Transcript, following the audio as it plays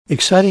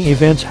Exciting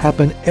events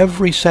happen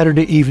every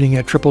Saturday evening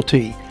at Triple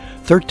T,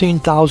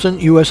 13,000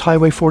 U.S.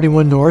 Highway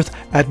 41 North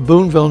at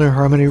Boonville near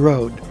Harmony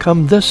Road.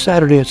 Come this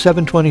Saturday at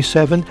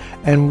 7:27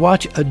 and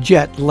watch a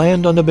jet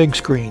land on the big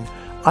screen.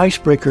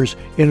 Icebreakers,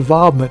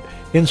 involvement,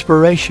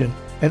 inspiration,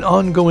 and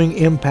ongoing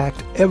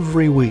impact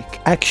every week.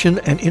 Action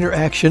and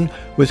interaction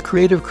with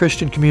creative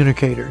Christian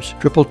communicators.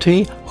 Triple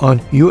T on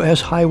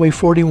U.S. Highway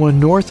 41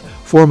 North,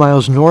 4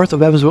 miles north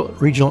of Evansville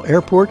Regional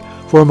Airport,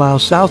 4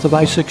 miles south of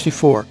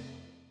I-64.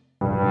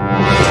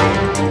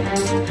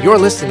 You're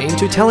listening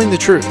to Telling the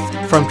Truth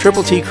from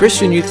Triple T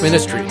Christian Youth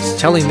Ministries,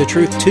 telling the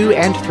truth to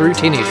and through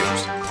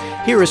teenagers.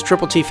 Here is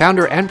Triple T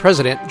founder and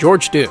president,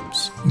 George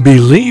Dooms.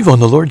 Believe on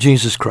the Lord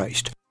Jesus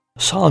Christ.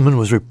 Solomon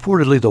was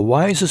reportedly the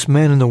wisest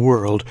man in the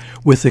world,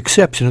 with the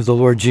exception of the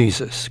Lord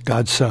Jesus,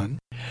 God's Son.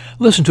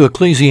 Listen to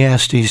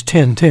Ecclesiastes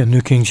 10:10,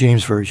 New King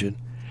James Version.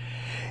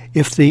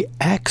 If the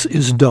axe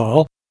is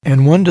dull,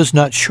 and one does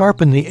not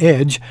sharpen the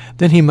edge,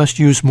 then he must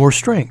use more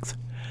strength.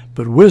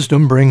 But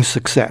wisdom brings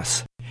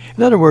success.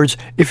 In other words,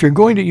 if you're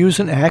going to use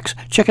an axe,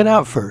 check it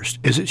out first.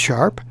 Is it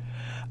sharp?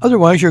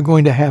 Otherwise, you're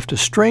going to have to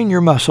strain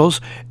your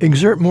muscles,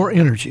 exert more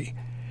energy.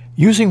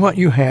 Using what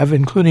you have,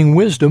 including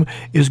wisdom,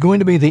 is going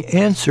to be the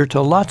answer to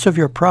lots of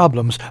your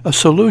problems, a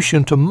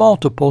solution to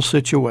multiple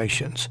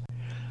situations.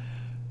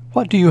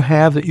 What do you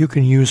have that you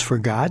can use for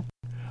God?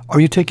 Are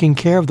you taking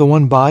care of the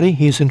one body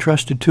He's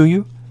entrusted to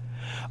you?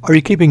 Are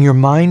you keeping your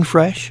mind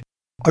fresh?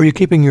 Are you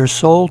keeping your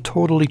soul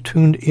totally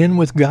tuned in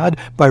with God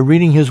by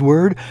reading His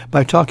Word,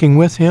 by talking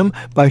with Him,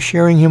 by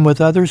sharing Him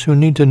with others who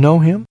need to know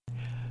Him?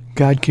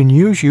 God can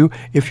use you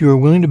if you are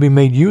willing to be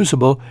made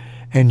usable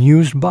and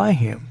used by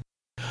Him.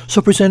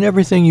 So present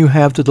everything you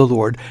have to the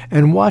Lord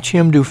and watch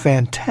Him do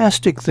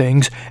fantastic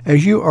things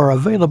as you are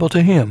available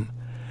to Him.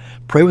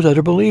 Pray with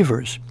other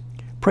believers.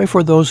 Pray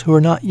for those who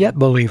are not yet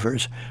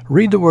believers.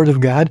 Read the Word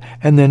of God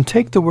and then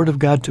take the Word of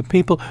God to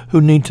people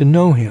who need to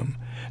know Him,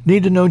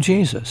 need to know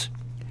Jesus.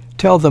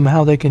 Tell them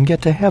how they can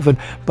get to heaven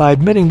by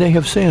admitting they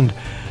have sinned,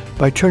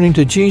 by turning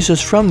to Jesus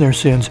from their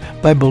sins,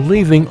 by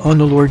believing on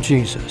the Lord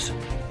Jesus,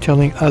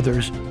 telling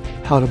others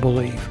how to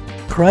believe.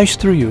 Christ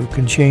through you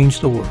can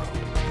change the world.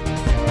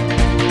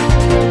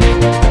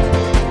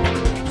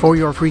 For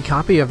your free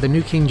copy of the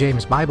New King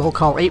James Bible,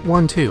 call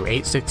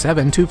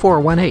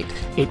 812-867-2418,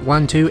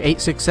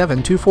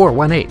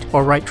 812-867-2418,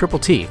 or write Triple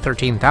T,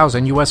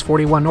 13,000 U.S.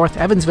 41 North,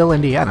 Evansville,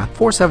 Indiana,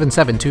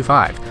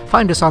 47725.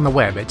 Find us on the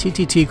web at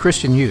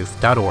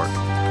tttchristianyouth.org.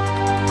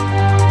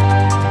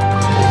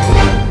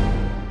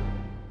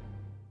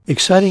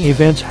 Exciting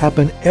events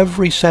happen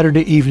every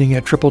Saturday evening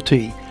at Triple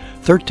T,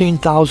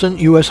 13,000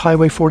 U.S.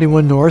 Highway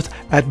 41 North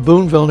at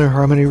Boonville near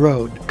Harmony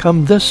Road.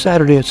 Come this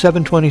Saturday at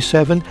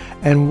 7:27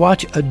 and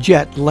watch a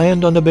jet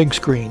land on the big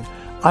screen.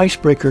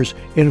 Icebreakers,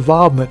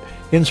 involvement,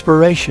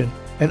 inspiration,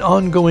 and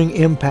ongoing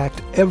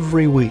impact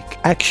every week.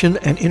 Action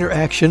and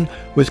interaction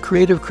with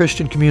creative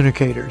Christian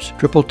communicators.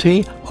 Triple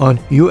T on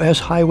U.S.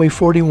 Highway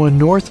 41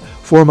 North,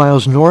 4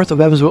 miles north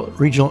of Evansville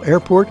Regional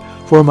Airport,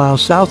 4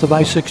 miles south of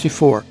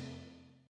I-64.